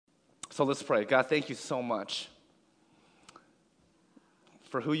So let's pray. God, thank you so much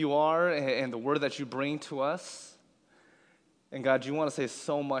for who you are and the word that you bring to us. And God, you want to say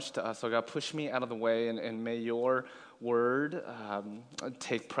so much to us. So God, push me out of the way, and may your word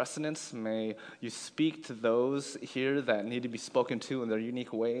take precedence. May you speak to those here that need to be spoken to in their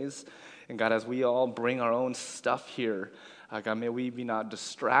unique ways. And God, as we all bring our own stuff here, God, may we be not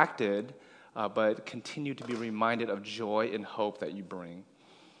distracted, but continue to be reminded of joy and hope that you bring.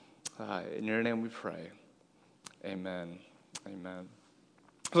 In your name we pray. Amen. Amen.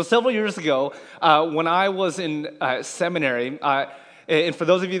 So several years ago, when I was in seminary, and for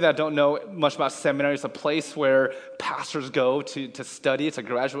those of you that don't know much about seminary, it's a place where pastors go to study. It's a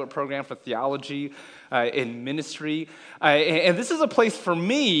graduate program for theology and ministry. And this is a place for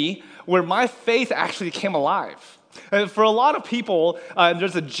me where my faith actually came alive. For a lot of people,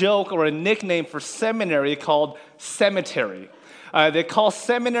 there's a joke or a nickname for seminary called cemetery. They call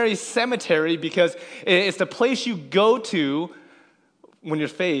seminary cemetery because it's the place you go to when your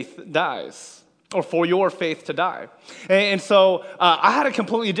faith dies, or for your faith to die. And so I had a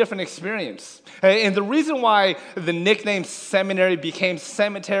completely different experience. And the reason why the nickname seminary became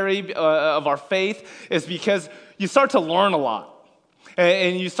cemetery of our faith is because you start to learn a lot.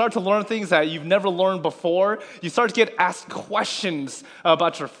 And you start to learn things that you've never learned before. You start to get asked questions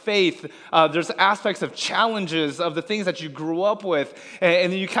about your faith. There's aspects of challenges of the things that you grew up with.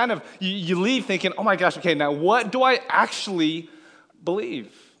 And then you kind of, you leave thinking, oh my gosh, okay, now what do I actually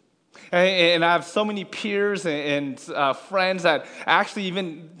believe? And I have so many peers and friends that actually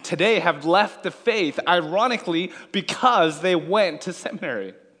even today have left the faith, ironically, because they went to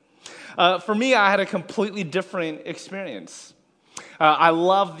seminary. For me, I had a completely different experience. I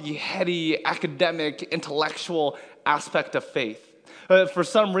love the heady, academic, intellectual aspect of faith. For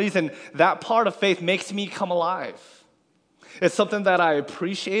some reason, that part of faith makes me come alive. It's something that I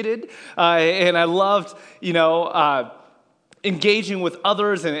appreciated, and I loved, engaging with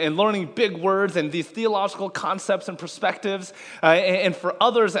others and learning big words and these theological concepts and perspectives. And for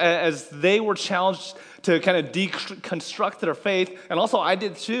others, as they were challenged to kind of deconstruct their faith, and also I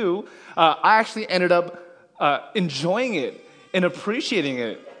did too, I actually ended up enjoying it and appreciating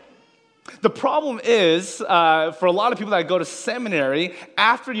it. The problem is, for a lot of people that go to seminary,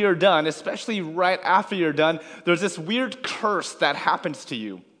 after you're done, especially right after you're done, there's this weird curse that happens to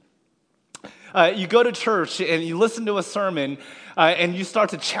you. You go to church and you listen to a sermon and you start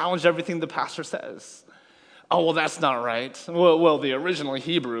to challenge everything the pastor says. Oh, well, that's not right. Well, the original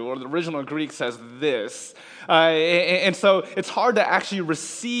Hebrew or the original Greek says this. And so it's hard to actually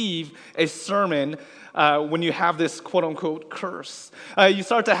receive a sermon when you have this quote-unquote curse. You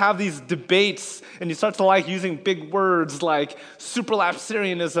start to have these debates, and you start to like using big words like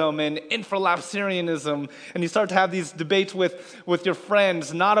supralapsarianism and infralapsarianism, and you start to have these debates with your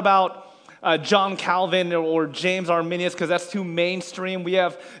friends, not about John Calvin or James Arminius, because that's too mainstream. We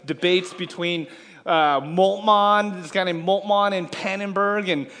have debates between Moltmann, this guy named Moltmann and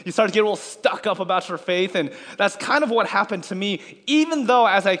Pannenberg, and you start to get a little stuck up about your faith, and that's kind of what happened to me. Even though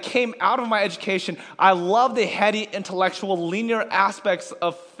as I came out of my education, I loved the heady, intellectual, linear aspects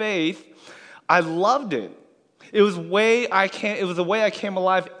of faith, I loved it. It was the way I came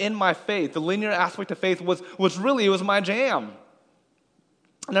alive in my faith. The linear aspect of faith was my jam.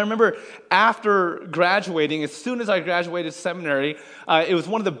 And I remember after graduating, as soon as I graduated seminary, it was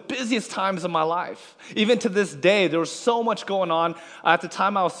one of the busiest times of my life. Even to this day, there was so much going on. At the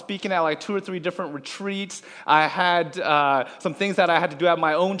time, I was speaking at like 2 or 3 different retreats. I had some things that I had to do at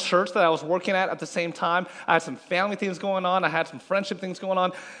my own church that I was working at the same time. I had some family things going on. I had some friendship things going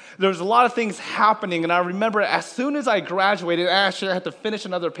on. There was a lot of things happening, and I remember as soon as I graduated, actually I had to finish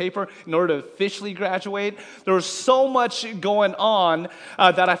another paper in order to officially graduate. There was so much going on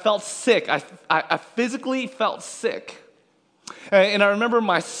that I felt sick. I physically felt sick. And I remember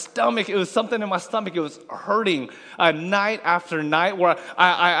my stomach, it was something in my stomach, it was hurting night after night where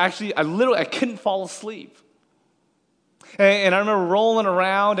I couldn't fall asleep. And I remember rolling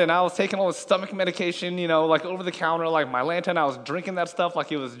around, and I was taking all the stomach medication, like over the counter, like my Lantan. I was drinking that stuff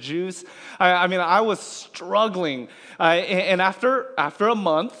like it was juice. I was struggling. And after a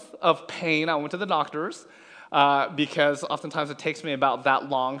month of pain, I went to the doctors because oftentimes it takes me about that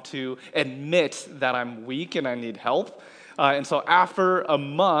long to admit that I'm weak and I need help. And so after a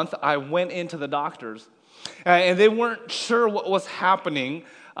month, I went into the doctors. And they weren't sure what was happening,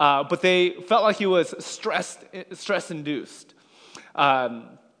 but they felt like it was stress-induced.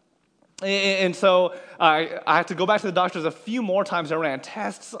 And so I had to go back to the doctors a few more times. They ran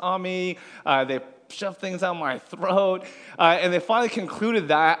tests on me. They shoved things down my throat. And they finally concluded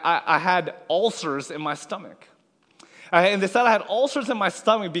that I had ulcers in my stomach. And they said I had ulcers in my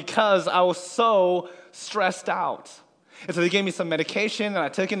stomach because I was so stressed out. And so they gave me some medication, and I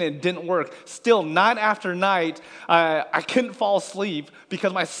took it, and it didn't work. Still, night after night, I couldn't fall asleep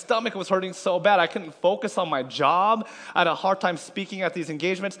because my stomach was hurting so bad. I couldn't focus on my job. I had a hard time speaking at these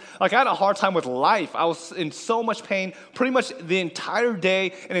engagements. Like, I had a hard time with life. I was in so much pain pretty much the entire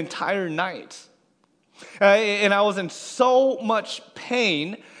day and entire night. And I was in so much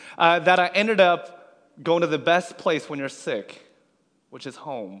pain that I ended up going to the best place when you're sick, which is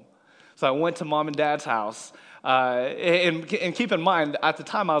home. So I went to mom and dad's house. And keep in mind, at the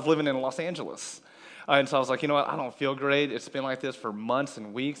time, I was living in Los Angeles. And so I was like, you know what, I don't feel great. It's been like this for months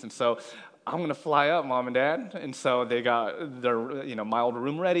and weeks. And so I'm going to fly up, mom and dad. And so they got their, my old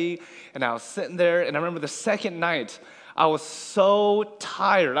room ready. And I was sitting there. And I remember the second night, I was so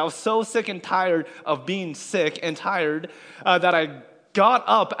tired. I was so sick and tired of being sick and tired that I got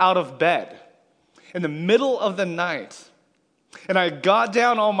up out of bed in the middle of the night. And I got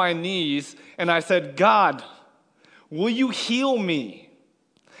down on my knees and I said, God, will you heal me?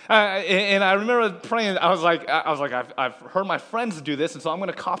 And I remember praying. I was like, I've heard my friends do this, and so I'm going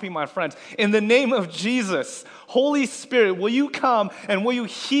to copy my friends. In the name of Jesus, Holy Spirit, will you come and will you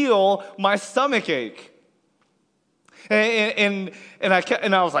heal my stomach ache? And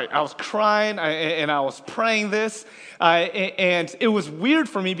I was like, I was crying, and I was praying this, and it was weird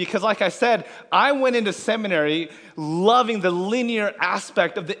for me because, like I said, I went into seminary loving the linear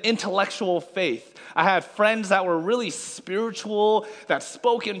aspect of the intellectual faith. I had friends that were really spiritual, that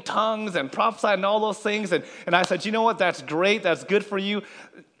spoke in tongues and prophesied and all those things, and I said, you know what, that's great, that's good for you.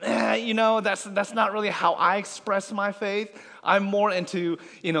 That's not really how I express my faith. I'm more into,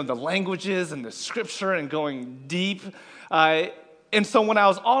 the languages and the scripture and going deep. And so when I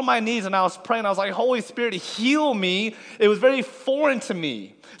was on my knees and I was praying, I was like, Holy Spirit, heal me. It was very foreign to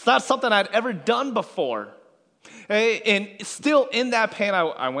me. It's not something I'd ever done before. And still in that pain,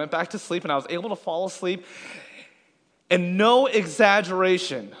 I went back to sleep and I was able to fall asleep. And no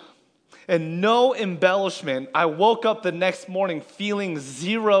exaggeration and no embellishment, I woke up the next morning feeling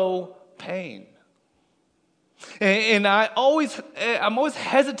zero pain. And I'm always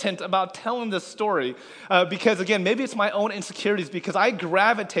hesitant about telling this story because, again, maybe it's my own insecurities because I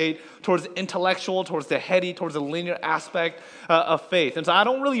gravitate towards the intellectual, towards the heady, towards the linear aspect of faith. And so I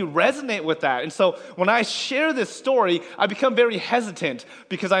don't really resonate with that. And so when I share this story, I become very hesitant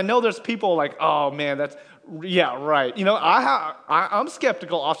because I know there's people like, oh, man, yeah, right. I'm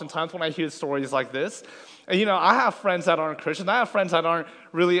skeptical oftentimes when I hear stories like this. I have friends that aren't Christians. I have friends that aren't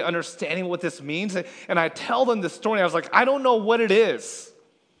really understanding what this means. And I tell them this story. I was like, I don't know what it is.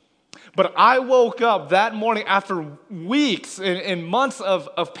 But I woke up that morning after weeks and months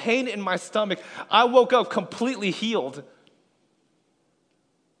of pain in my stomach. I woke up completely healed.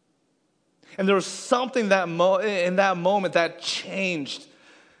 And there was something in that moment that changed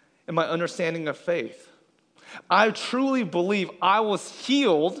in my understanding of faith. I truly believe I was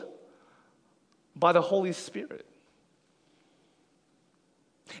healed by the Holy Spirit.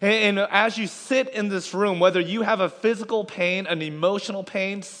 And as you sit in this room, whether you have a physical pain, an emotional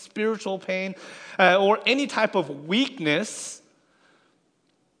pain, spiritual pain, or any type of weakness,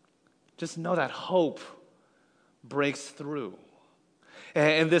 just know that hope breaks through.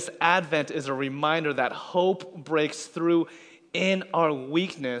 And this Advent is a reminder that hope breaks through in our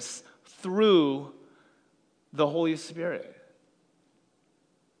weakness through the Holy Spirit.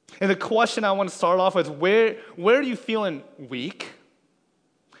 And the question I want to start off with, where are you feeling weak?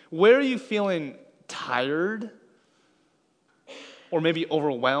 Where are you feeling tired? Or maybe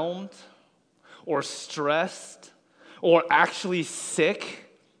overwhelmed? Or stressed? Or actually sick?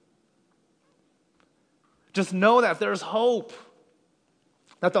 Just know that there's hope.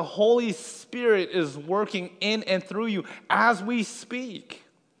 That the Holy Spirit is working in and through you as we speak.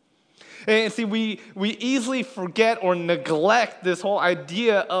 And see, we easily forget or neglect this whole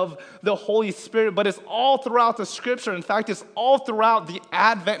idea of the Holy Spirit, but it's all throughout the Scripture. In fact, it's all throughout the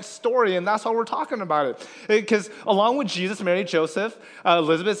Advent story, and that's why we're talking about it. Because along with Jesus, Mary, Joseph,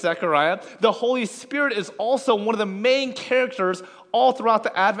 Elizabeth, Zechariah, the Holy Spirit is also one of the main characters all throughout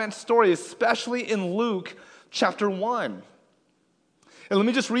the Advent story, especially in Luke chapter 1. And let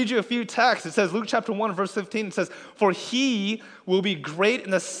me just read you a few texts. It says, Luke chapter 1, verse 15, it says, "For he will be great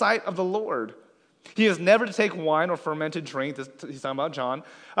in the sight of the Lord. He is never to take wine or fermented drink," he's talking about John,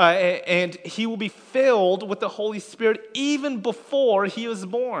 "and he will be filled with the Holy Spirit even before he is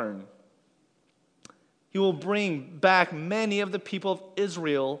born. He will bring back many of the people of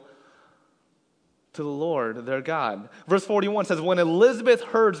Israel to the Lord, their God." Verse 41 says, when Elizabeth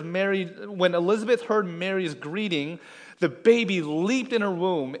heard Mary's greeting, the baby leaped in her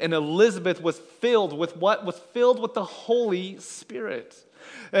womb, and Elizabeth was filled with what? Was filled with the Holy Spirit.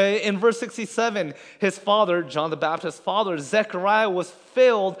 In verse 67, his father, John the Baptist's father, Zechariah, was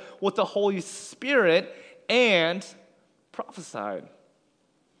filled with the Holy Spirit and prophesied.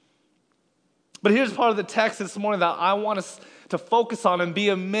 But here's part of the text this morning that I want us to focus on and be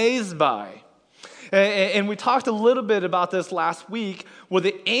amazed by. And we talked a little bit about this last week, where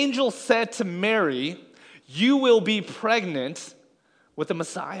the angel said to Mary, "You will be pregnant with the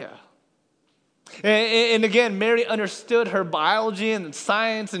Messiah." And again, Mary understood her biology and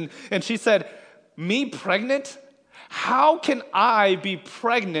science, and she said, "Me pregnant? How can I be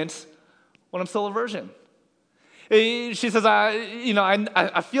pregnant when I'm still a virgin?" She says,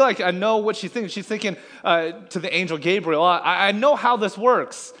 I feel like I know what she's thinking. She's thinking to the angel Gabriel, I know how this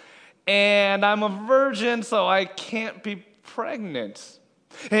works, and I'm a virgin, so I can't be pregnant.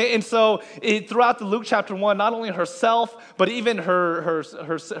 And so throughout the Luke chapter 1, not only herself, but even her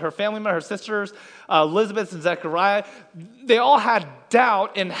family member, her sisters, Elizabeth and Zechariah, they all had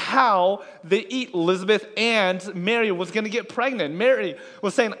doubt in how Elizabeth and Mary was going to get pregnant. Mary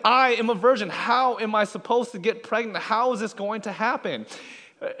was saying, "I am a virgin. How am I supposed to get pregnant? How is this going to happen?"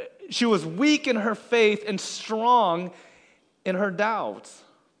 She was weak in her faith and strong in her doubts.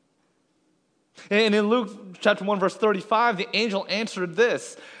 And in Luke chapter 1, verse 35, the angel answered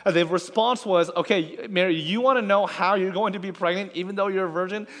this. The response was, "Okay, Mary, you want to know how you're going to be pregnant even though you're a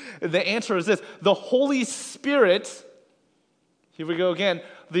virgin?" The answer is this: the Holy Spirit, here we go again,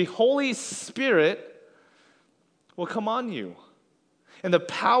 the Holy Spirit will come on you, and the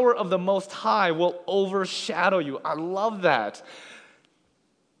power of the Most High will overshadow you. I love that.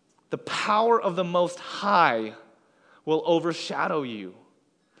 The power of the Most High will overshadow you.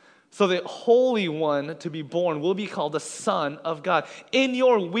 So the Holy One to be born will be called the Son of God. In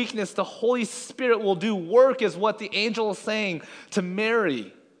your weakness, the Holy Spirit will do work, is what the angel is saying to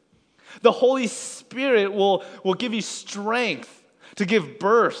Mary. The Holy Spirit will give you strength to give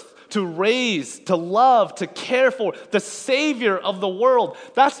birth, to raise, to love, to care for, the Savior of the world.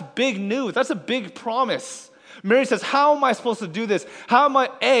 That's big news. That's a big promise. Mary says, how am I supposed to do this? How am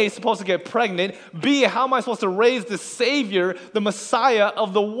I, A, supposed to get pregnant? B, how am I supposed to raise the Savior, the Messiah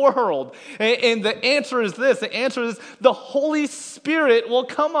of the world? And the answer is this. The answer is the Holy Spirit will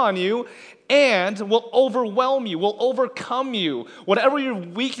come on you and will overwhelm you, will overcome you. Whatever your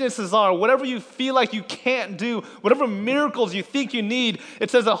weaknesses are, whatever you feel like you can't do, whatever miracles you think you need,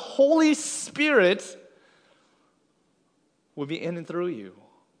 it says the Holy Spirit will be in and through you.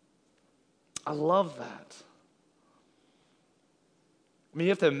 I love that. I mean,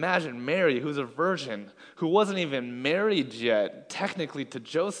 you have to imagine Mary, who's a virgin, who wasn't even married yet, technically, to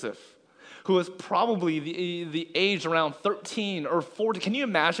Joseph, who was probably the age around 13 or 14. Can you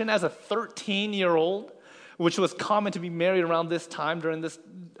imagine as a 13-year-old, which was common to be married around this time during this,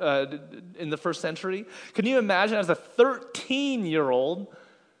 in the first century? Can you imagine as a 13-year-old,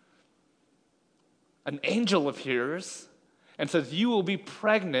 an angel appears and says, you will be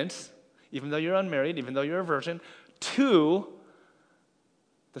pregnant, even though you're unmarried, even though you're a virgin, to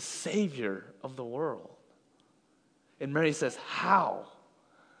the Savior of the world. And Mary says, how?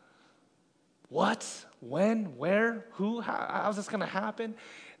 What? When? Where? Who? How's this going to happen?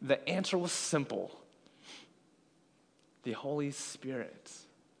 The answer was simple. The Holy Spirit.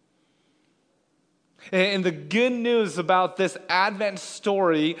 And the good news about this Advent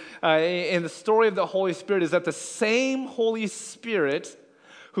story, and the story of the Holy Spirit, is that the same Holy Spirit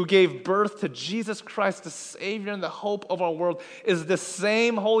who gave birth to Jesus Christ, the Savior and the hope of our world, is the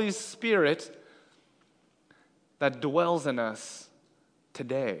same Holy Spirit that dwells in us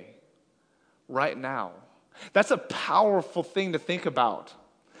today, right now. That's a powerful thing to think about.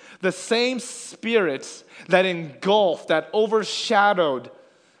 The same Spirit that engulfed, that overshadowed,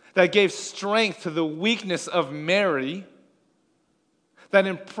 that gave strength to the weakness of Mary, that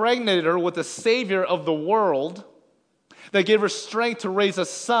impregnated her with the Savior of the world, that gave her strength to raise a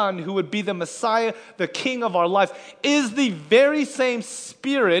son who would be the Messiah, the King of our lives, is the very same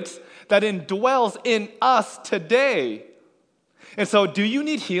Spirit that indwells in us today. And so, do you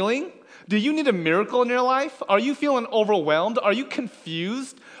need healing? Do you need a miracle in your life? Are you feeling overwhelmed? Are you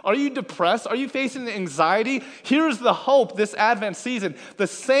confused? Are you depressed? Are you facing anxiety? Here's the hope this Advent season. The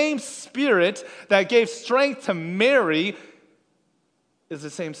same Spirit that gave strength to Mary is the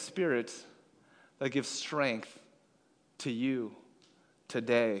same Spirit that gives strength to you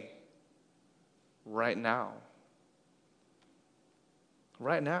today, right now.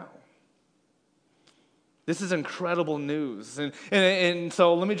 Right now. This is incredible news. And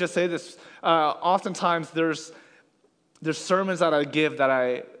so let me just say this. Oftentimes there's sermons that I give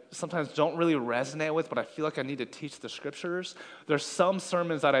that sometimes don't really resonate with, but I feel like I need to teach the scriptures. There's some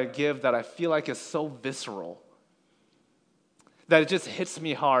sermons that I give that I feel like is so visceral that it just hits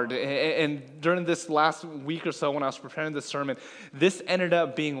me hard. And during this last week or so when I was preparing this sermon, this ended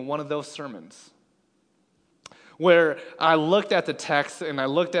up being one of those sermons where I looked at the text and I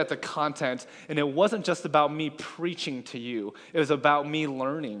looked at the content, and it wasn't just about me preaching to you. It was about me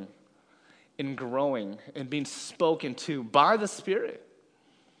learning and growing and being spoken to by the Spirit.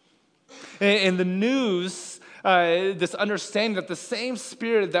 And the news, this understanding that the same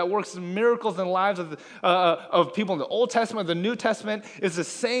Spirit that works miracles in the lives of people in the Old Testament, the New Testament, is the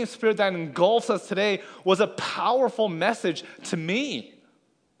same Spirit that engulfs us today, was a powerful message to me.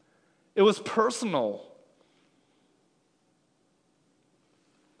 It was personal.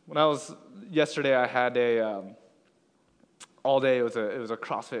 Yesterday I had all day it was a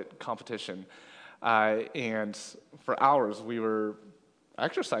CrossFit competition, and for hours we were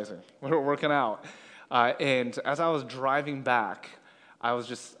exercising, we were working out, and as I was driving back, I was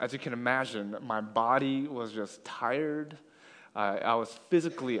just, as you can imagine, my body was just tired. I was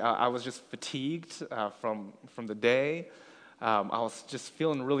just fatigued from the day. I was just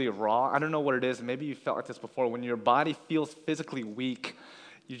feeling really raw. I don't know what it is. Maybe you felt like this before. When your body feels physically weak,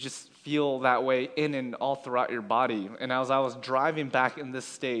 you just feel that way in and all throughout your body. And as I was driving back in this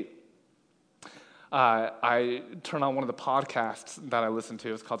state, I turned on one of the podcasts that I listen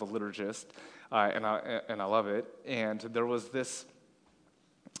to. It's called The Liturgist, and I love it. And there was this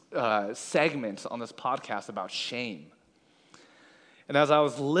segment on this podcast about shame. And as I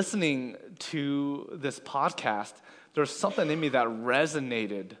was listening to this podcast, there was something in me that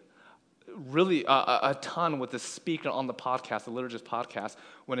resonated really a ton with the speaker on the podcast, the Liturgist podcast,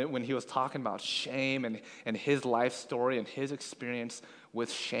 when he was talking about shame and his life story and his experience with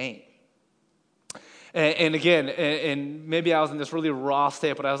shame. And again, and maybe I was in this really raw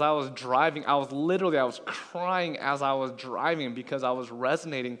state, but as I was driving, I was crying as I was driving because I was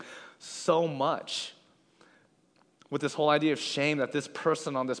resonating so much with this whole idea of shame that this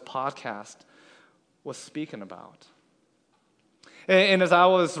person on this podcast was speaking about. And as I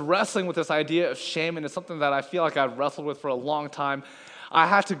was wrestling with this idea of shame, and it's something that I feel like I've wrestled with for a long time, I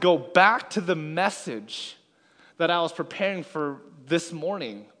had to go back to the message that I was preparing for this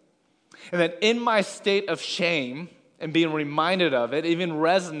morning. And that in my state of shame and being reminded of it, even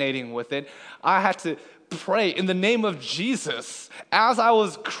resonating with it, I had to pray in the name of Jesus. As I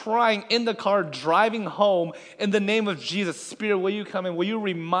was crying in the car driving home, in the name of Jesus, Spirit, will you come in? Will you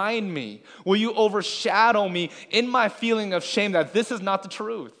remind me? Will you overshadow me in my feeling of shame that this is not the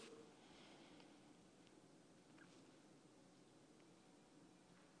truth?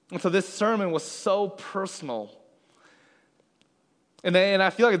 And so this sermon was so personal. And I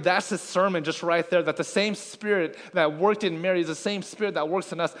feel like that's the sermon just right there, that the same Spirit that worked in Mary is the same Spirit that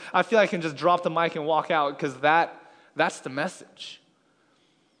works in us. I feel like I can just drop the mic and walk out because that's the message.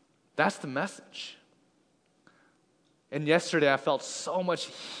 That's the message. And yesterday I felt so much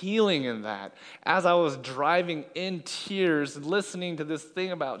healing in that. As I was driving in tears, listening to this thing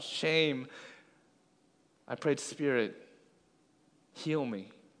about shame, I prayed, Spirit, heal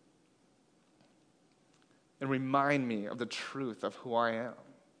me. And remind me of the truth of who I am.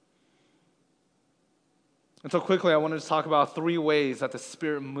 And so quickly, I wanted to talk about 3 ways that the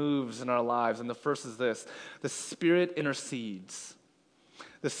Spirit moves in our lives. And the first is this: the Spirit intercedes.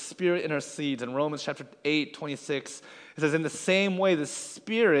 The Spirit intercedes. In Romans chapter 8:26, it says, in the same way, the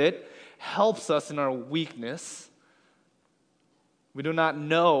Spirit helps us in our weakness. We do not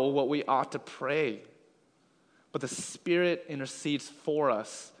know what we ought to pray, but the Spirit intercedes for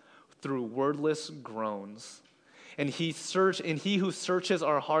us through wordless groans. And he who searches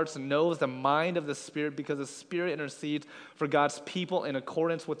our hearts knows the mind of the Spirit, because the Spirit intercedes for God's people in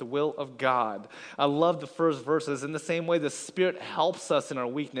accordance with the will of God. I love the first verses. In the same way, the Spirit helps us in our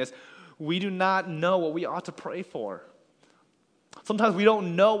weakness. We do not know what we ought to pray for. Sometimes we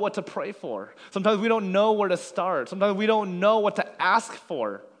don't know what to pray for. Sometimes we don't know where to start. Sometimes we don't know what to ask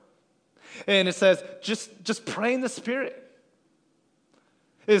for. And it says, just pray in the Spirit.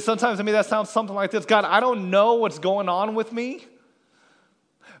 Sometimes to me that sounds something like this: God, I don't know what's going on with me,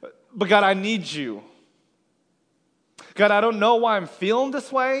 but God, I need you. God, I don't know why I'm feeling this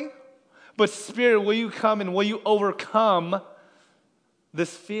way, but Spirit, will you come and will you overcome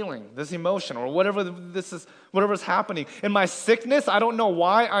this feeling, this emotion, or whatever's happening. In my sickness, I don't know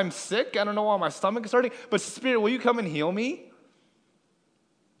why I'm sick. I don't know why my stomach is hurting, but Spirit, will you come and heal me?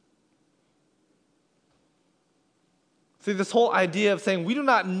 See, this whole idea of saying we do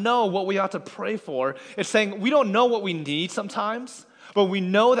not know what we ought to pray for, it's saying we don't know what we need sometimes. but we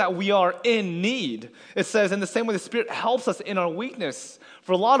know that we are in need. It says in the same way the Spirit helps us in our weakness.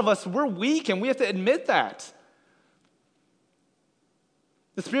 For a lot of us, we're weak and we have to admit that.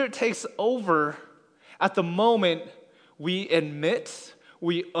 The Spirit takes over at the moment we admit,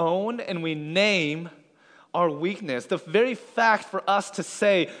 we own, and we name our weakness. The very fact for us to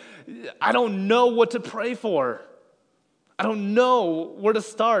say, I don't know what to pray for. I don't know where to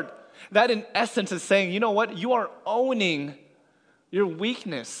start. That in essence is saying, you know what? You are owning your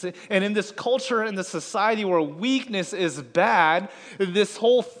weakness. And in this culture, in this society where weakness is bad, this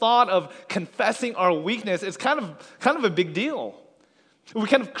whole thought of confessing our weakness is kind of a big deal. We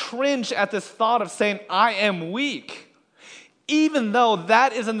kind of cringe at this thought of saying, I am weak, even though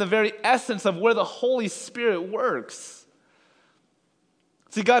that is in the very essence of where the Holy Spirit works.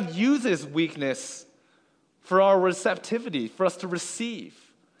 See, God uses weakness for our receptivity, for us to receive.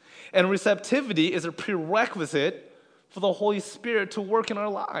 And receptivity is a prerequisite for the Holy Spirit to work in our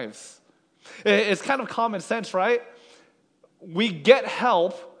lives. It's kind of common sense, right? We get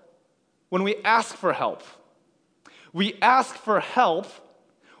help when we ask for help. We ask for help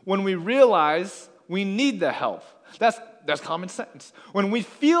when we realize we need the help. That's common sense. When we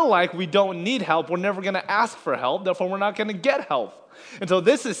feel like we don't need help, we're never going to ask for help, therefore we're not going to get help. And so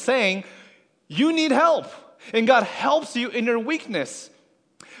this is saying, you need help, and God helps you in your weakness.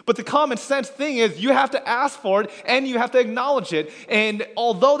 But the common sense thing is you have to ask for it and you have to acknowledge it. And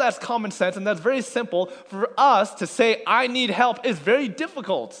although that's common sense and that's very simple, for us to say, I need help is very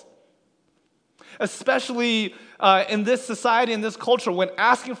difficult. Especially in this society, in this culture, when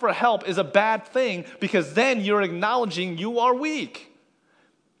asking for help is a bad thing because then you're acknowledging you are weak.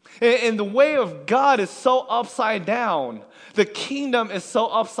 And the way of God is so upside down. The kingdom is so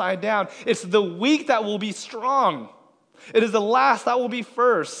upside down. It's the weak that will be strong. It is the last that will be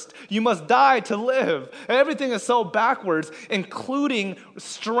first. You must die to live. And everything is so backwards, including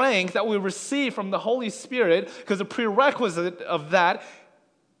strength that we receive from the Holy Spirit, because the prerequisite of that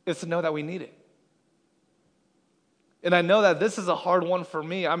is to know that we need it. And I know that this is a hard one for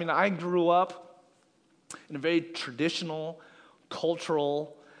me. I mean, I grew up in a very traditional,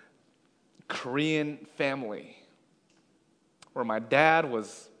 cultural, Korean family where my dad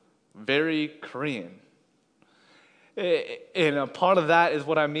was very Korean. And a part of that is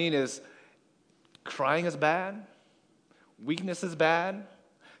what I mean is crying is bad, weakness is bad,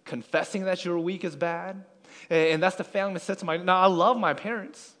 confessing that you're weak is bad. And that's the family system. Now, I love my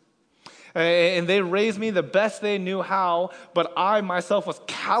parents. And they raised me the best they knew how, but I myself was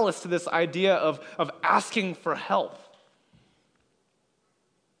callous to this idea of asking for help.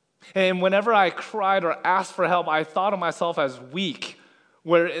 And whenever I cried or asked for help, I thought of myself as weak,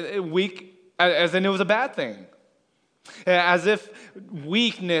 weak as in it was a bad thing. As if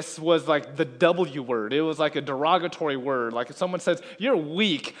weakness was like the W word. It was like a derogatory word. Like if someone says, you're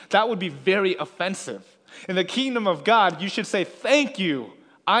weak, that would be very offensive. In the kingdom of God, you should say, thank you,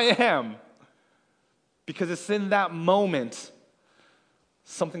 I am. Because it's in that moment,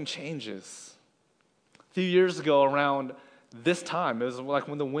 something changes. A few years ago, around this time, it was like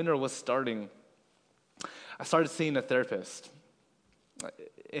when the winter was starting, I started seeing a therapist.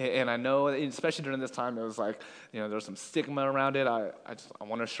 And I know, especially during this time, it was like, there's some stigma around it. I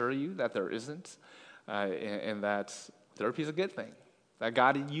want to assure you that there isn't, and that therapy is a good thing, that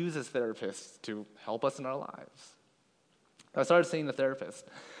God uses therapists to help us in our lives. I started seeing a therapist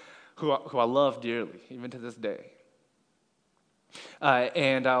who I love dearly, even to this day.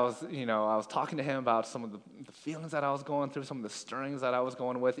 And I was talking to him about some of the feelings that I was going through, some of the stirrings that I was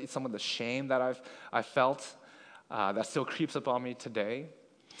going with, some of the shame that I felt that still creeps up on me today.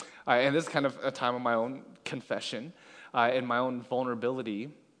 And this is kind of a time of my own confession and my own vulnerability.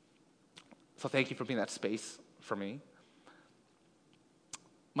 So thank you for being that space for me.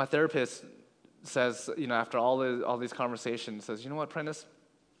 My therapist says, after all these conversations, says, you know what, Prentice?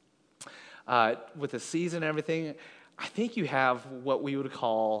 With the season and everything, I think you have what we would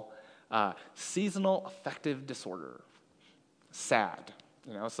call seasonal affective disorder. SAD.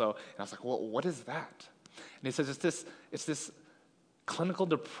 So and I was like, well, what is that? And he says, it's this clinical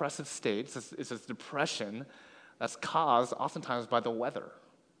depressive state. It's this depression that's caused oftentimes by the weather.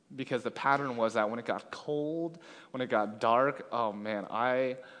 Because the pattern was that when it got cold, when it got dark, oh man,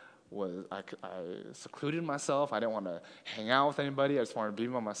 I secluded myself. I didn't want to hang out with anybody. I just wanted to be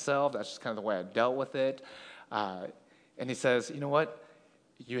by myself. That's just kind of the way I dealt with it. And he says, you know what?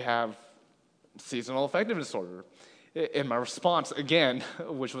 You have seasonal affective disorder. And my response, again,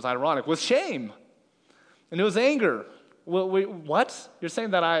 which was ironic, was shame. And it was anger. Well, wait, what? You're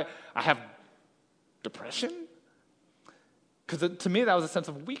saying that I have depression? Because to me, that was a sense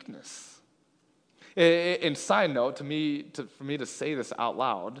of weakness. And side note, for me to say this out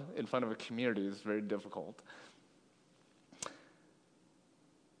loud in front of a community is very difficult.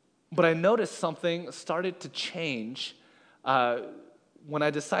 But I noticed something started to change when I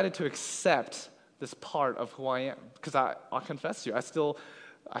decided to accept this part of who I am. Because I'll confess to you,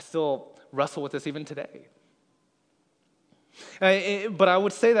 I still wrestle with this even today. But I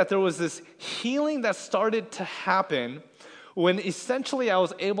would say that there was this healing that started to happen when essentially I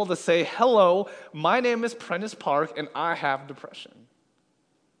was able to say, hello, my name is Prentice Park, and I have depression.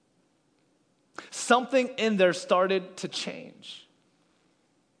 Something in there started to change.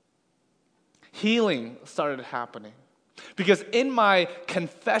 Healing started happening. Because in my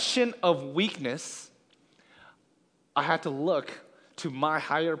confession of weakness, I had to look to my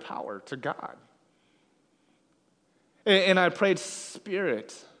higher power, to God. And I prayed,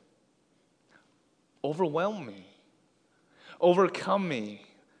 Spirit, overwhelm me. Overcome me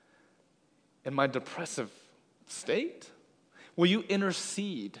in my depressive state? Will you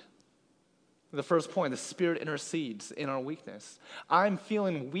intercede? The first point, the Spirit intercedes in our weakness. I'm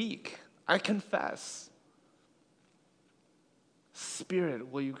feeling weak. I confess.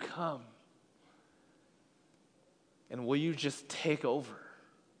 Spirit, will you come? And will you just take over?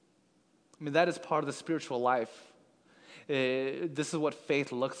 I mean, that is part of the spiritual life. This is what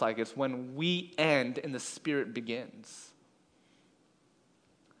faith looks like. It's when we end and the Spirit begins.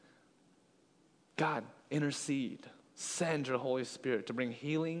 God, intercede. Send your Holy Spirit to bring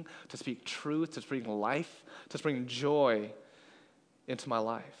healing, to speak truth, to bring life, to bring joy into my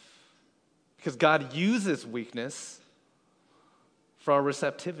life. Because God uses weakness for our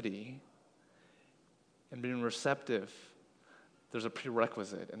receptivity. And being receptive, there's a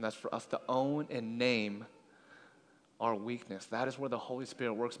prerequisite, and that's for us to own and name our weakness. That is where the Holy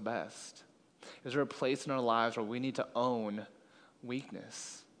Spirit works best. Is there a place in our lives where we need to own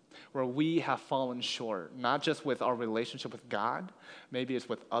weakness? Where we have fallen short, not just with our relationship with God, maybe it's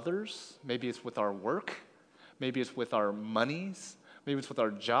with others, maybe it's with our work, maybe it's with our monies, maybe it's with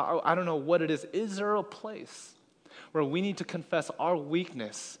our job. I don't know what it is. Is there a place where we need to confess our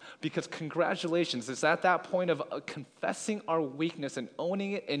weakness? Because congratulations, it's at that point of confessing our weakness and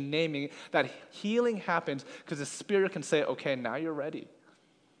owning it and naming it that healing happens, because the Spirit can say, okay, now you're ready.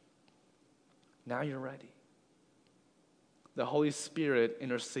 Now you're ready. The Holy Spirit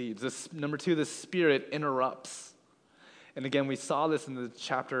intercedes. Number two, the Spirit interrupts. And again, we saw this in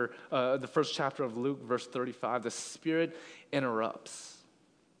the first chapter of Luke, verse 35. The Spirit interrupts.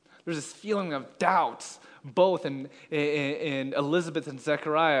 There's this feeling of doubt, both in Elizabeth and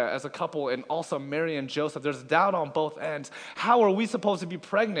Zechariah as a couple, and also Mary and Joseph. There's doubt on both ends. How are we supposed to be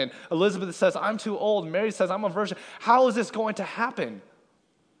pregnant? Elizabeth says, I'm too old. Mary says, I'm a virgin. How is this going to happen?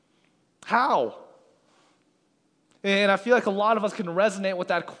 How? And I feel like a lot of us can resonate with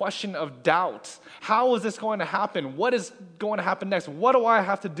that question of doubt. How is this going to happen? What is going to happen next? What do I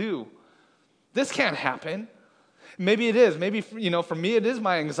have to do? This can't happen. Maybe it is. Maybe, for me, it is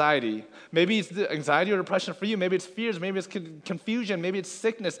my anxiety. Maybe it's the anxiety or depression for you. Maybe it's fears. Maybe it's confusion. Maybe it's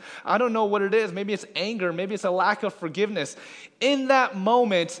sickness. I don't know what it is. Maybe it's anger. Maybe it's a lack of forgiveness. In that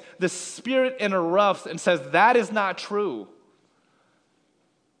moment, the Spirit interrupts and says, that is not true.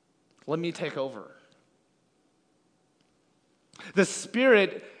 Let me take over. The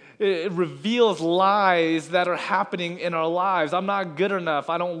Spirit reveals lies that are happening in our lives. I'm not good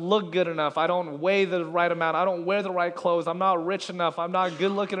enough. I don't look good enough. I don't weigh the right amount. I don't wear the right clothes. I'm not rich enough. I'm not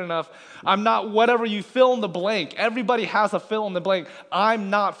good looking enough. I'm not whatever you fill in the blank. Everybody has a fill in the blank.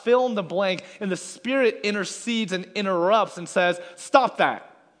 I'm not fill in the blank. And the Spirit intercedes and interrupts and says, stop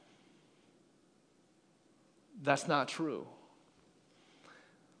that. That's not true.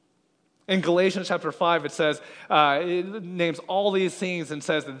 In Galatians chapter 5, it says, it names all these things and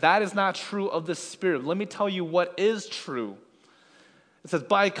says that is not true of the Spirit. Let me tell you what is true. It says,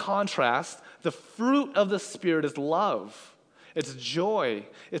 by contrast, the fruit of the Spirit is love. It's joy.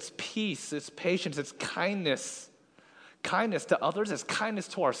 It's peace. It's patience. It's kindness. Kindness to others. It's kindness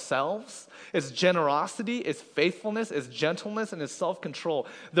to ourselves. It's generosity. It's faithfulness. It's gentleness. And it's self-control.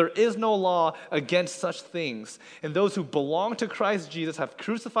 There is no law against such things. And those who belong to Christ Jesus have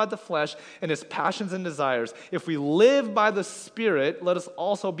crucified the flesh and its passions and desires. If we live by the Spirit, let us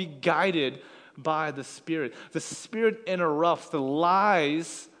also be guided by the Spirit. The Spirit interrupts the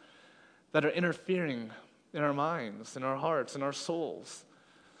lies that are interfering in our minds, in our hearts, in our souls.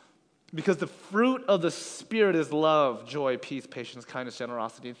 Because the fruit of the Spirit is love, joy, peace, patience, kindness,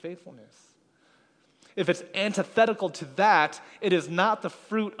 generosity, and faithfulness. If it's antithetical to that, it is not the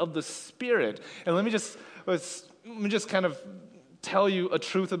fruit of the Spirit. And let me just kind of tell you a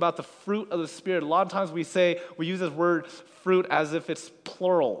truth about the fruit of the Spirit. A lot of times we use this word fruit as if it's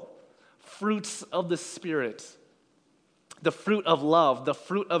plural. fruits of the Spirit. The fruit of love, the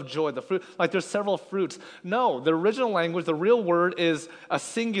fruit of joy, the fruit, like there's several fruits. No, the original language, the real word is a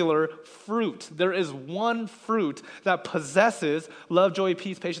singular fruit. There is one fruit that possesses love, joy,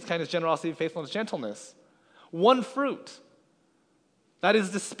 peace, patience, kindness, generosity, faithfulness, gentleness. One fruit. That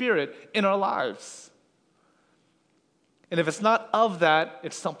is the Spirit in our lives. And if it's not of that,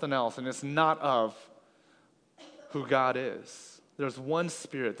 it's something else, and it's not of who God is. There's one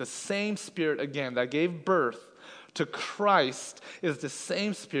Spirit, the same Spirit, again, that gave birth to Christ is the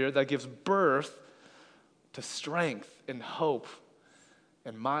same Spirit that gives birth to strength and hope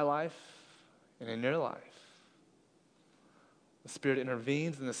in my life and in your life. The Spirit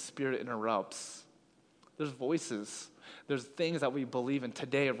intervenes and the Spirit interrupts. There's voices. There's things that we believe in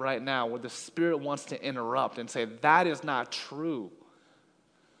today, right now, where the Spirit wants to interrupt and say, that is not true.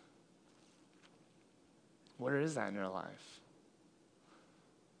 Where is that in your life?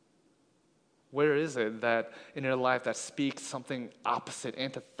 Where is it that in your life that speaks something opposite,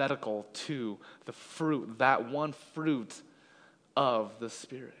 antithetical to the fruit, that one fruit of the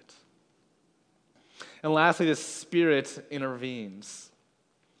Spirit? And lastly, the Spirit intervenes.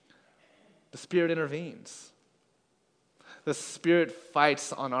 The Spirit intervenes. The Spirit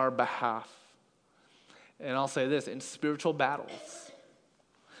fights on our behalf. And I'll say this, in spiritual battles.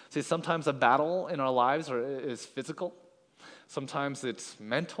 See, sometimes a battle in our lives is physical. Sometimes it's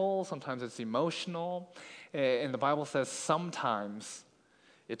mental, sometimes it's emotional, and the Bible says sometimes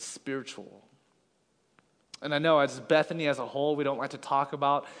it's spiritual. And I know as Bethany as a whole, we don't like to talk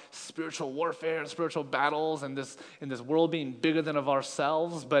about spiritual warfare and spiritual battles and this world being bigger than of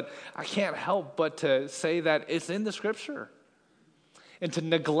ourselves, but I can't help but to say that it's in the Scripture. And to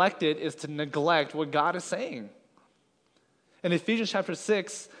neglect it is to neglect what God is saying. In Ephesians chapter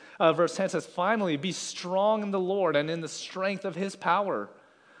 6, verse 10 says, finally, be strong in the Lord and in the strength of his power.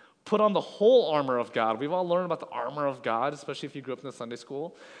 Put on the whole armor of God. We've all learned about the armor of God, especially if you grew up in the Sunday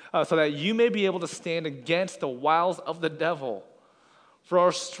school, so that you may be able to stand against the wiles of the devil. For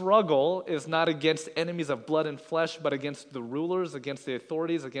our struggle is not against enemies of blood and flesh, but against the rulers, against the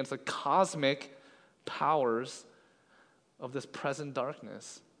authorities, against the cosmic powers of this present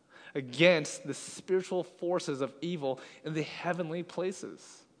darkness, against the spiritual forces of evil in the heavenly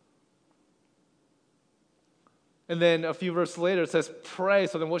places. And then a few verses later, it says, pray.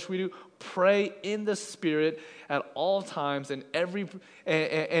 So then what should we do? Pray in the Spirit at all times and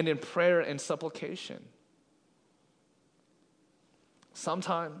in prayer and supplication.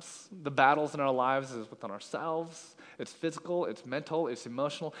 Sometimes the battles in our lives is within ourselves. It's physical, it's mental, it's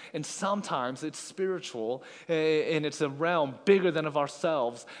emotional, and sometimes it's spiritual, and it's a realm bigger than of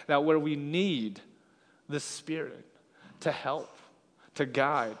ourselves, that where we need the Spirit to help, to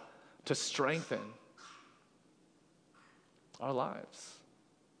guide, to strengthen our lives.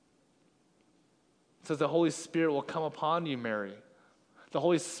 It says the Holy Spirit will come upon you, Mary. The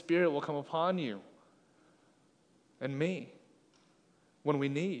Holy Spirit will come upon you and me when we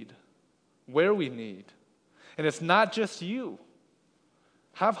need, where we need. And it's not just you.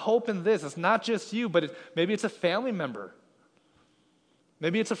 Have hope in this. It's not just you, but maybe it's a family member.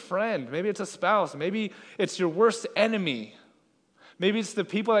 Maybe it's a friend. Maybe it's a spouse. Maybe it's your worst enemy. Maybe it's the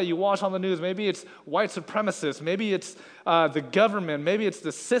people that you watch on the news. Maybe it's white supremacists. Maybe it's the government. Maybe it's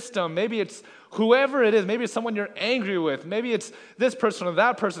the system. Maybe it's whoever it is. Maybe it's someone you're angry with. Maybe it's this person or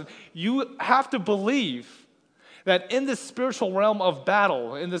that person. You have to believe that in this spiritual realm of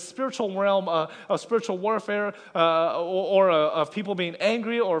battle, in this spiritual realm of spiritual warfare, or of people being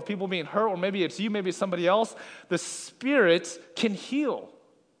angry, or of people being hurt, or maybe it's you, maybe it's somebody else, the Spirit can heal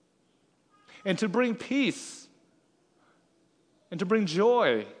and to bring peace and to bring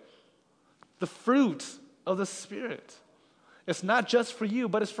joy, the fruit of the Spirit. It's not just for you,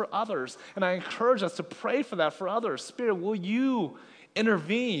 but it's for others. And I encourage us to pray for that for others. Spirit, will you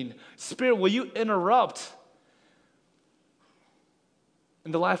intervene? Spirit, will you interrupt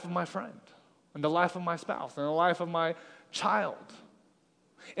in the life of my friend, in the life of my spouse, in the life of my child,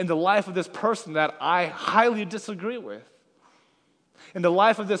 in the life of this person that I highly disagree with, in the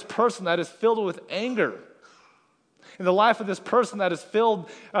life of this person that is filled with anger, in the life of this person that is filled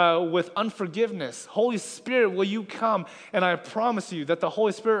with unforgiveness. Holy Spirit, will you come? And I promise you that the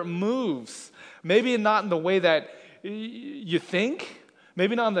Holy Spirit moves, maybe not in the way that you think,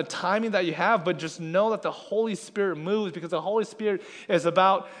 maybe not in the timing that you have, but just know that the Holy Spirit moves, because the Holy Spirit is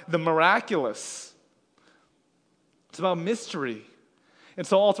about the miraculous. It's about mystery. And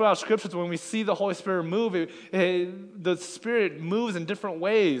so all throughout Scriptures, when we see the Holy Spirit move, the Spirit moves in different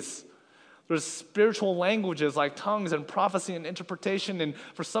ways. There's spiritual languages like tongues and prophecy and interpretation, and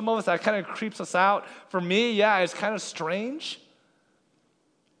for some of us, that kind of creeps us out. For me, yeah, it's kind of strange.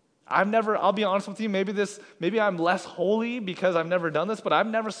 I'll be honest with you, maybe I'm less holy because I've never done this, but I've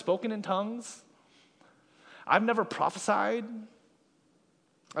never spoken in tongues. I've never prophesied.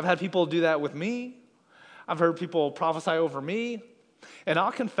 I've had people do that with me. I've heard people prophesy over me. And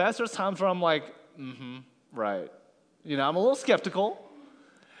I'll confess, there's times where I'm like, right. I'm a little skeptical.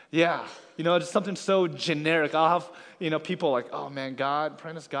 Yeah, just something so generic. I'll have, people like, oh man,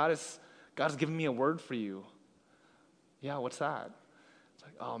 Prentice, God has given me a word for you. Yeah, what's that? It's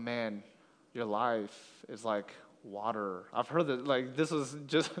like, oh man, your life is like water. I've heard that, like, this was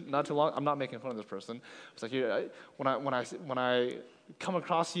just not too long. I'm not making fun of this person. It's like, when I come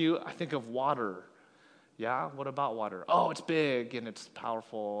across you, I think of water. Yeah, what about water? Oh, it's big and it's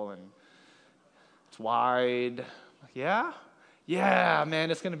powerful and it's wide. Yeah? Yeah, man,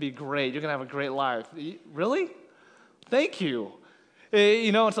 it's going to be great. You're going to have a great life. Really? Thank you.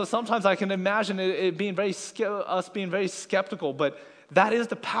 And so sometimes I can imagine it being us being very skeptical, but that is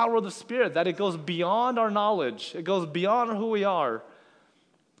the power of the Spirit, that it goes beyond our knowledge. It goes beyond who we are,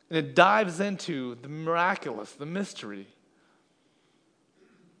 and it dives into the miraculous, the mystery.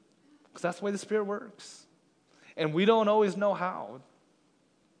 Because that's the way the Spirit works. And we don't always know how.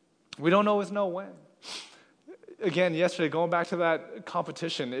 We don't always know when. Again, yesterday, going back to that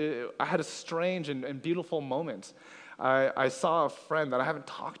competition, I had a strange and beautiful moment. I saw a friend that I haven't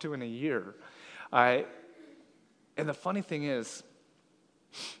talked to in a year. And the funny thing is,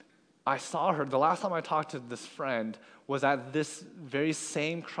 I saw her, the last time I talked to this friend was at this very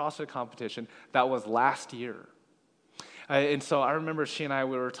same CrossFit competition that was last year. And so I remember she and I,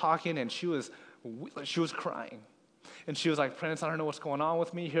 we were talking, and she was crying. And she was like, Prentice, I don't know what's going on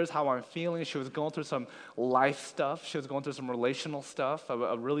with me. Here's how I'm feeling. She was going through some life stuff. She was going through some relational stuff,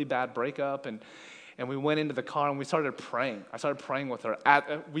 a really bad breakup. And we went into the car, and we started praying. I started praying with her.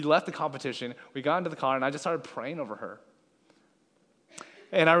 We left the competition. We got into the car, and I just started praying over her.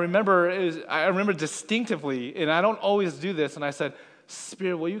 And I remember distinctively, and I don't always do this, and I said,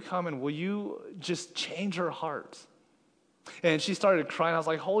 Spirit, will you come and will you just change her heart? And she started crying. I was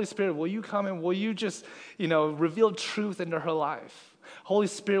like, Holy Spirit, will you come and will you just, reveal truth into her life? Holy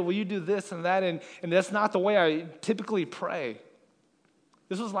Spirit, will you do this and that? And that's not the way I typically pray.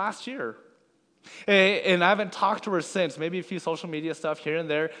 This was last year. And I haven't talked to her since, maybe a few social media stuff here and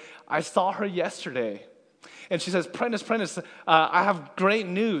there. I saw her yesterday. And she says, Prentice, I have great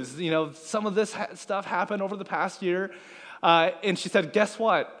news. Some of this stuff happened over the past year. And she said, guess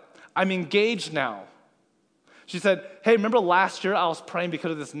what? I'm engaged now. She said, hey, remember last year I was praying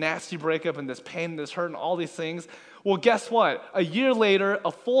because of this nasty breakup and this pain and this hurt and all these things? Well, guess what? A year later,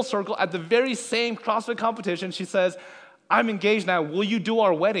 a full circle at the very same CrossFit competition, she says, I'm engaged now. Will you do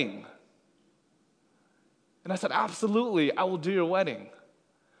our wedding? And I said, absolutely, I will do your wedding.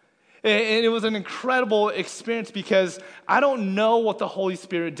 And it was an incredible experience because I don't know what the Holy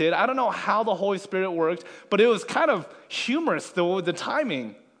Spirit did. I don't know how the Holy Spirit worked, but it was kind of humorous, the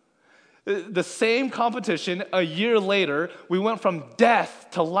timing. The same competition, a year later, we went from death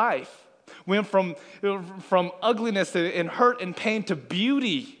to life. We went from ugliness and hurt and pain to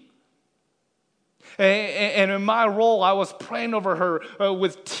beauty. And in my role, I was praying over her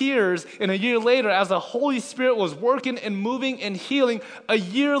with tears. And a year later, as the Holy Spirit was working and moving and healing,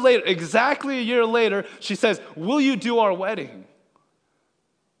 exactly a year later, she says, will you do our wedding?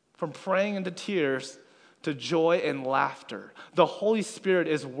 From praying into tears to joy and laughter. The Holy Spirit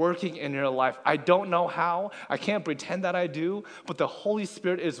is working in your life. I don't know how. I can't pretend that I do, but the Holy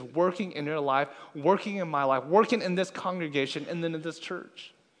Spirit is working in your life, working in my life, working in this congregation, and then in this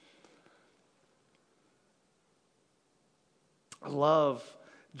church. I love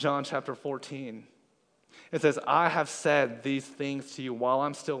John chapter 14. It says, I have said these things to you while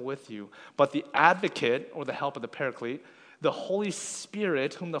I'm still with you, but the advocate, or the help of the paraclete, the Holy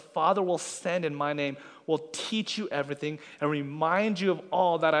Spirit, whom the Father will send in my name, will teach you everything and remind you of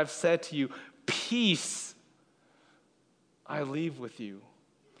all that I've said to you. Peace I leave with you.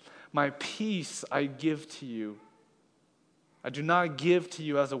 My peace I give to you. I do not give to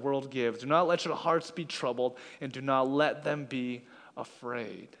you as the world gives. Do not let your hearts be troubled, and do not let them be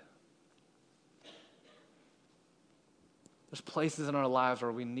afraid. There's places in our lives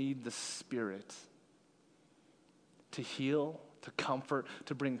where we need the Spirit to heal, to comfort,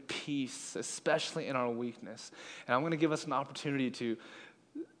 to bring peace, especially in our weakness. And I'm going to give us an opportunity to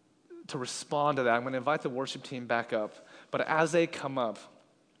respond to that. I'm going to invite the worship team back up. But as they come up,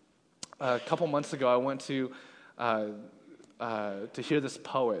 a couple months ago, I went to hear this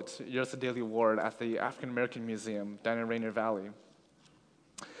poet, Yersa Daly Ward, at the African American Museum down in Rainier Valley.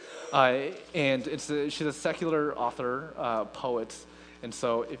 And she's a secular author, poet, and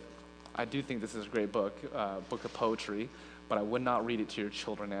so I do think this is a great book of poetry. but I would not read it to your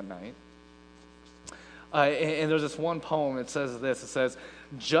children at night. And there's this one poem, it says this, it says,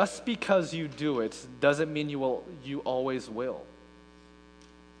 just because you do it doesn't mean you always will.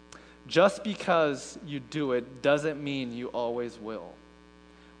 Just because you do it doesn't mean you always will.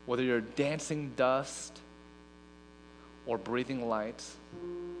 Whether you're dancing dust or breathing light,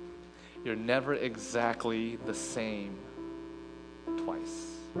 you're never exactly the same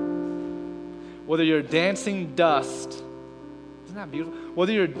twice. Whether you're dancing dust, isn't that beautiful?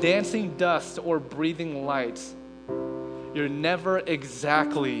 Whether you're dancing dust or breathing light, you're never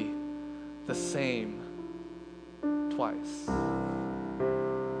exactly the same twice.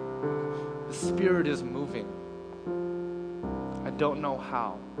 The Spirit is moving. I don't know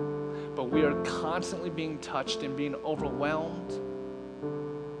how, but we are constantly being touched and being overwhelmed.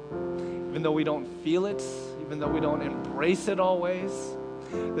 Even though we don't feel it, even though we don't embrace it always,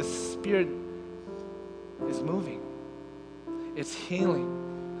 the Spirit is moving. It's healing,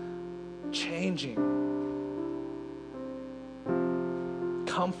 changing,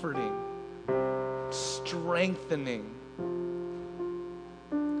 comforting, strengthening,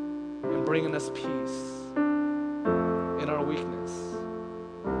 and bringing us peace in our weakness.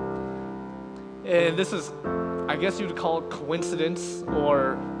 And this is, I guess you'd call it coincidence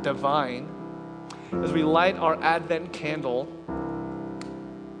or divine. As we light our Advent candle,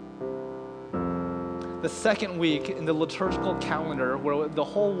 the second week in the liturgical calendar where the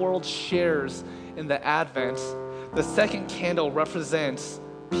whole world shares in the Advent, the second candle represents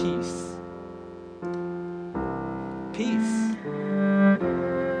peace. Peace.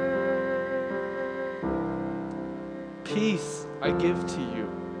 Peace I give to you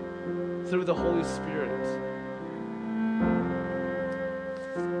through the Holy Spirit.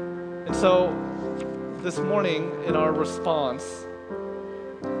 And so this morning in our response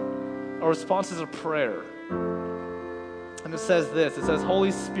is a prayer. And it says this, it says,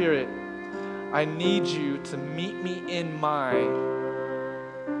 Holy Spirit, I need you to meet me in my,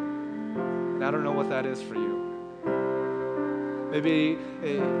 and I don't know what that is for you. Maybe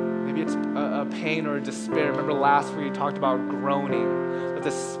it's a pain or a despair. Remember last week we talked about groaning, that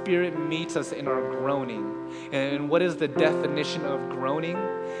the Spirit meets us in our groaning. And what is the definition of groaning?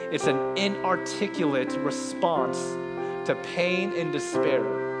 It's an inarticulate response to pain and despair.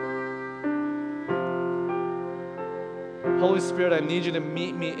 Holy Spirit, I need you to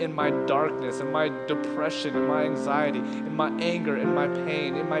meet me in my darkness, in my depression, in my anxiety, in my anger, in my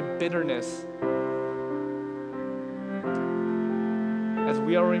pain, in my bitterness. As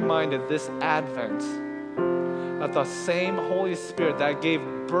we are reminded this Advent that the same Holy Spirit that gave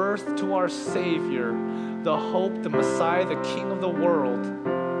birth to our Savior, the hope, the Messiah, the King of the world,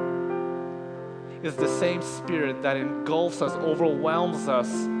 is the same Spirit that engulfs us, overwhelms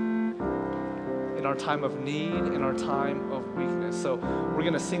us in our time of need, in our time of weakness. So we're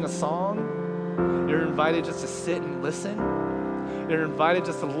going to sing a song. You're invited just to sit and listen. You're invited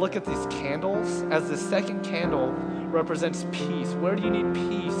just to look at these candles as the second candle represents peace. Where do you need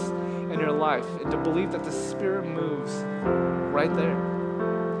peace in your life? And to believe that the Spirit moves right there.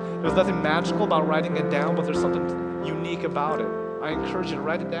 There's nothing magical about writing it down, but there's something unique about it. I encourage you to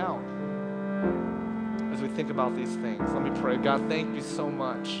write it down as we think about these things. Let me pray. God, thank you so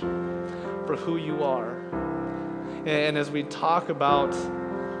much for who you are. And as we talk about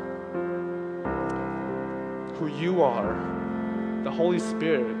who you are, the Holy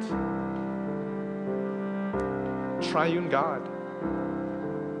Spirit, triune God,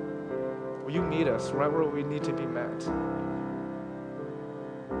 will you meet us right where we need to be met?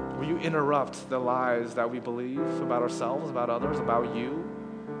 Will you interrupt the lies that we believe about ourselves, about others, about you?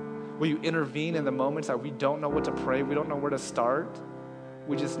 Will you intervene in the moments that we don't know what to pray, we don't know where to start?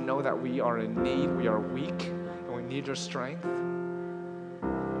 We just know that we are in need, we are weak, and we need your strength.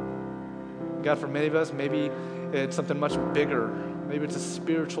 God, for many of us, maybe it's something much bigger. Maybe it's a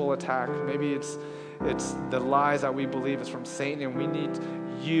spiritual attack. Maybe it's the lies that we believe is from Satan, and we need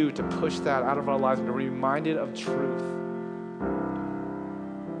you to push that out of our lives and to be reminded of truth.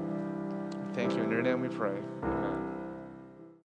 Thank you. In your name we pray. Amen.